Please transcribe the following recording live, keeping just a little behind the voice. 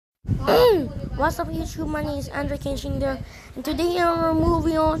What's up YouTube, my name is Andre Kenshin there, and today we're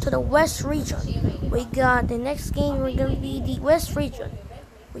moving on to the West region. We got the next game, we're going to be the West region.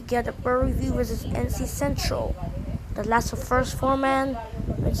 We got the Prairie View versus NC Central. The last of first four man.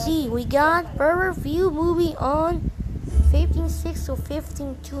 Let's see, we got Prairie View moving on 15-6 to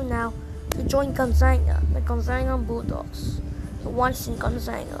 15-2 now to join Gonzaga, the Gonzaga Bulldogs. The ones in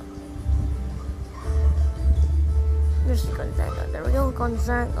Gonzaga. There's Gonzaga, there we go,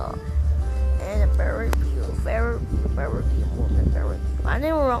 Gonzaga. And a Prairie View movement, Prairie View. I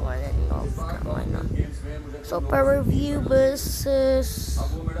didn't wrong on it, North Carolina. So Prairie View versus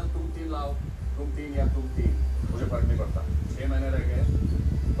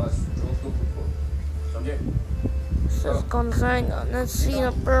Gonzaga. Let's see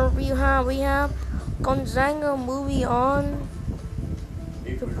the Prairie View how we have Gonzaga moving on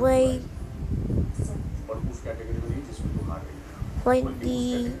to play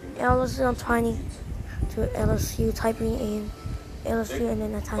the LSU. I'm typing to LSU, typing in LSU and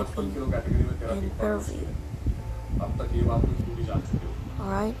then I typing in Prairie View.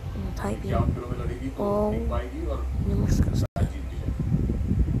 Alright, I'm typing all New Mexico State.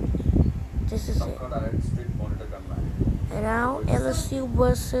 This is it. And now LSU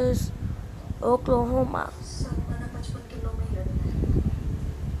versus Oklahoma.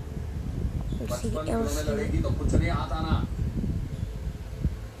 Let's see LSU.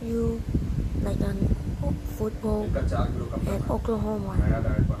 You like the football and Oklahoma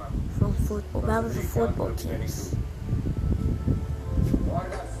from football. That was the football teams.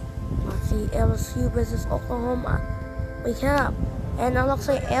 Let's see LSU versus Oklahoma. We have, and it looks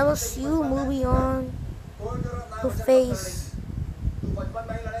like LSU moving on to face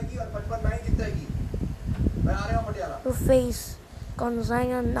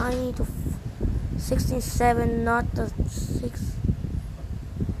Gonzaga 90 to 67, not the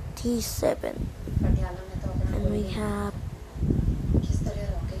 67. And we have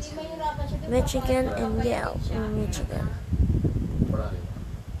Michigan and Yale in Michigan.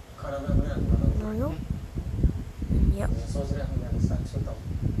 No. Yep.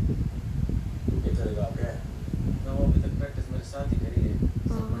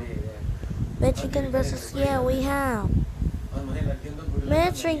 Michigan versus Yale, we have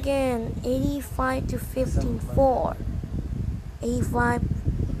Michigan 85 to 54.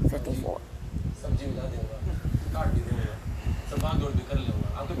 85-54.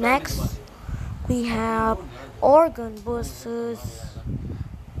 Next, we have Oregon versus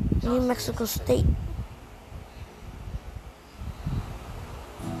New Mexico State.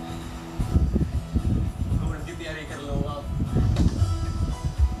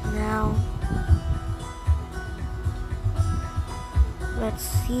 Now, let's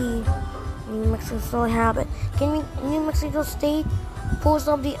see. New Mexico State have it. Can New Mexico State pulls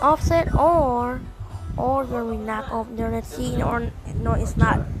up the offset, or Oregon will knock off there? Let's see. Or no, it's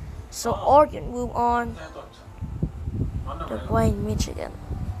not. So Oregon move on to play Michigan.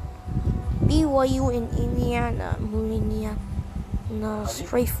 BYU in Indiana, Indiana. No,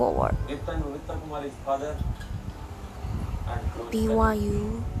 straightforward.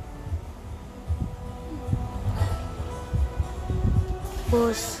 BYU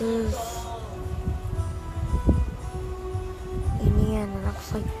versus Indiana.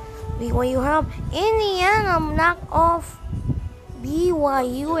 Looks like BYU have Indiana knock off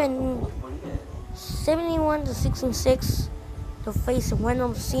BYU and 71 to 66 to face Wendell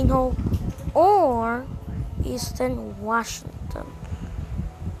Sinho or Eastern Washington.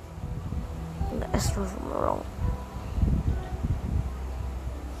 The Astros were wrong.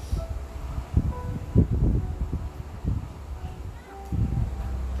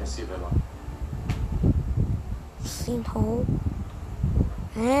 Sinho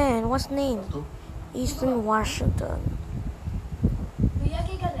and what's name? Eastern Washington.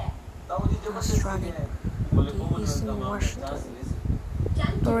 Australia. Eastern Washington.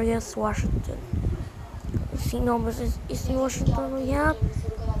 Victorious Washington. Sinho versus Eastern Washington. We have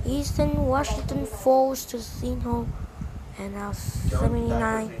Eastern Washington falls to Sinho, and now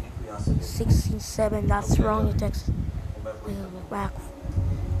 79-67. That's wrong. It takes back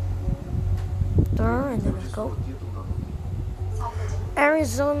there, and then let's go.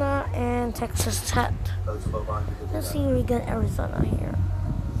 Arizona and Texas Tech. Let's see, we got Arizona here.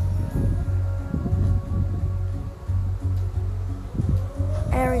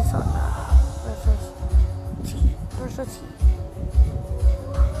 Arizona versus T. Texas.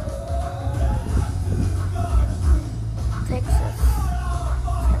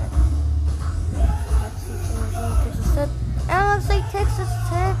 Let's see, Texas Tech. And let's say Texas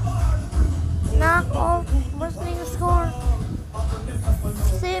Tech knock off. What's the score?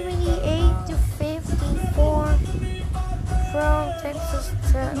 70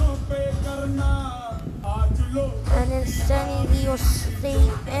 10. And then San Diego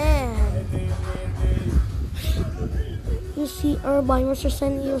State and UC Irvine versus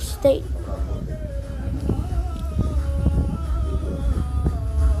San Diego State.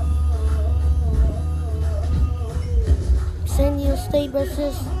 San Diego State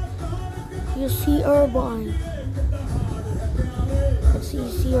versus UC Irvine. Let's see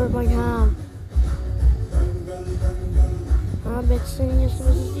UC Irvine have. I bet San Diego State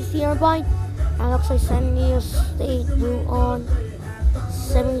versus UC Irvine. And looks like San Diego State will on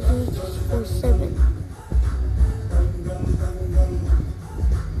 17-7.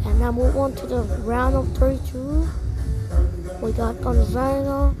 And now move on to the round of 32. We got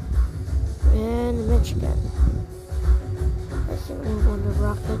Gonzaga and Michigan. Let's see, move on the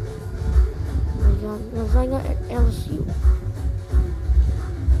Rocket. We got Gonzaga and LSU.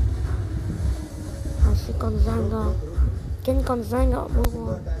 Let's see Gonzaga. Can Gonzaga move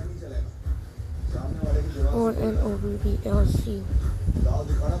on? On and over the LSU.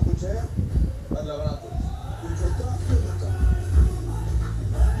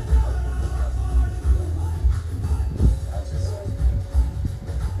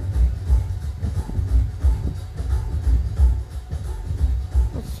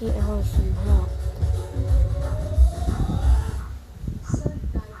 Let's see LSU help.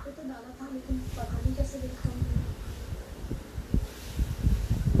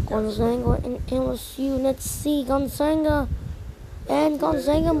 Gonzaga and LSU. Let's see Gonzaga and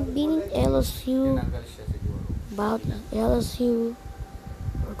Gonzaga beating LSU. But LSU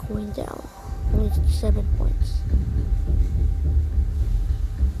are going down. Only 7 points.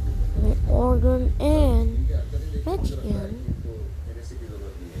 And Oregon and Michigan.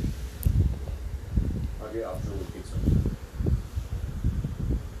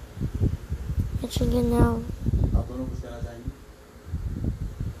 Michigan now.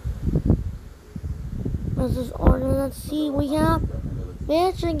 This is Oregon. Let's see. We have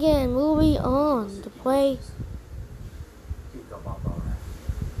Michigan moving on to play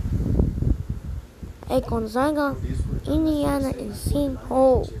at Gonzaga, Indiana, and St.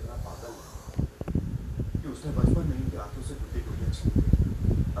 Paul.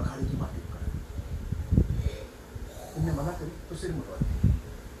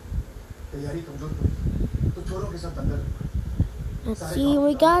 Let's see.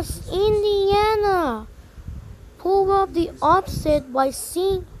 We got Indiana. Pull up the upset by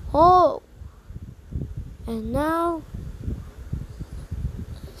St. Paul. And now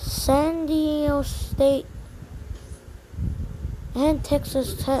San Diego State and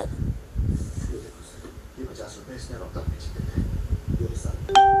Texas Tech.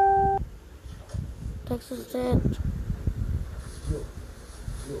 Texas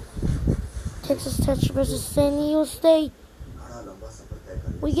Tech versus San Diego State.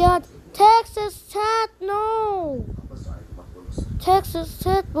 We got Texas Tech, no! Texas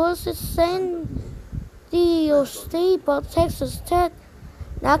Tech versus San Diego State, but Texas Tech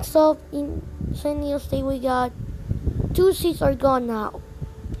knocks off in San Diego State. We got 2 seats are gone now.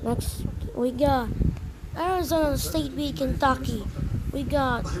 Next, we got Arizona State beat Kentucky. We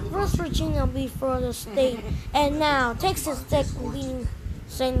got West Virginia beat Florida State. And now Texas Tech beating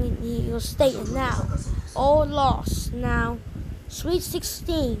San Diego State. And now all lost. Now Sweet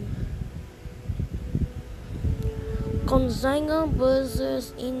 16. Gonzaga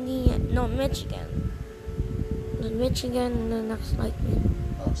versus Michigan. The Michigan and the next lightning.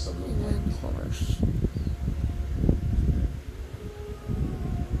 And then colors.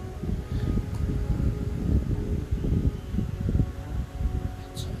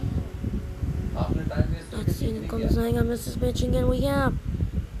 Let's see the Gonzaga versus Michigan. We have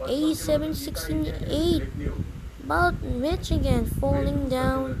 87-68. But Michigan falling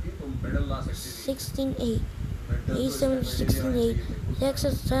down 16-8. 87-68.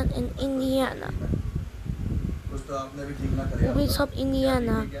 Texas Tech and Indiana. Who beats up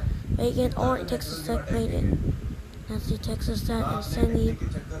Indiana? They get or Texas Tech made it. Let's see Texas Tech and San Diego.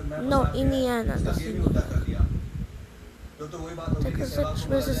 No, Indiana. Let's see Indiana. Texas Tech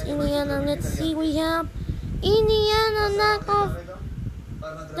versus Indiana. Let's see. We have Indiana knock off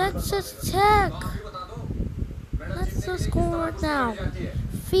Texas Tech. Let's just score it now.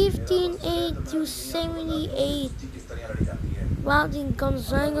 15-8 to 78. Wow, the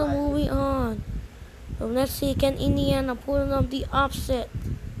Gonzaga moving on. So let's see, can Indiana pull up the upset?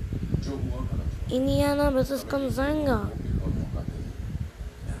 Indiana versus Gonzaga.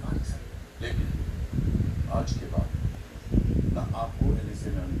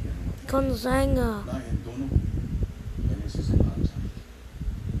 Gonzaga.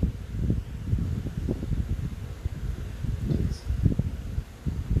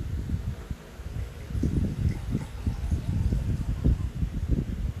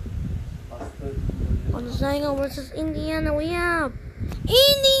 Gonzaga versus Indiana. We have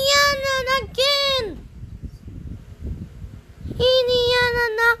Indiana again. Indiana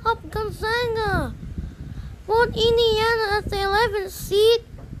knock off Gonzaga. Put Indiana at the 11th seed.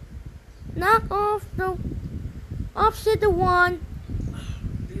 Knock off the opposite the one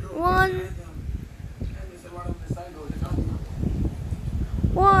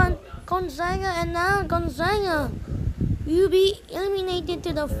Gonzaga, and now Gonzaga will be eliminated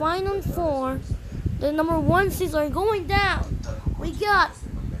to the final four. The number 1 seeds are going down. We got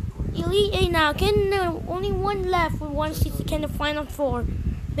Elite 8 now. Only one left with 1 seed. Can the final four?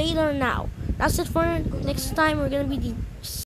 Baylor now. That's it for next time. We're gonna be the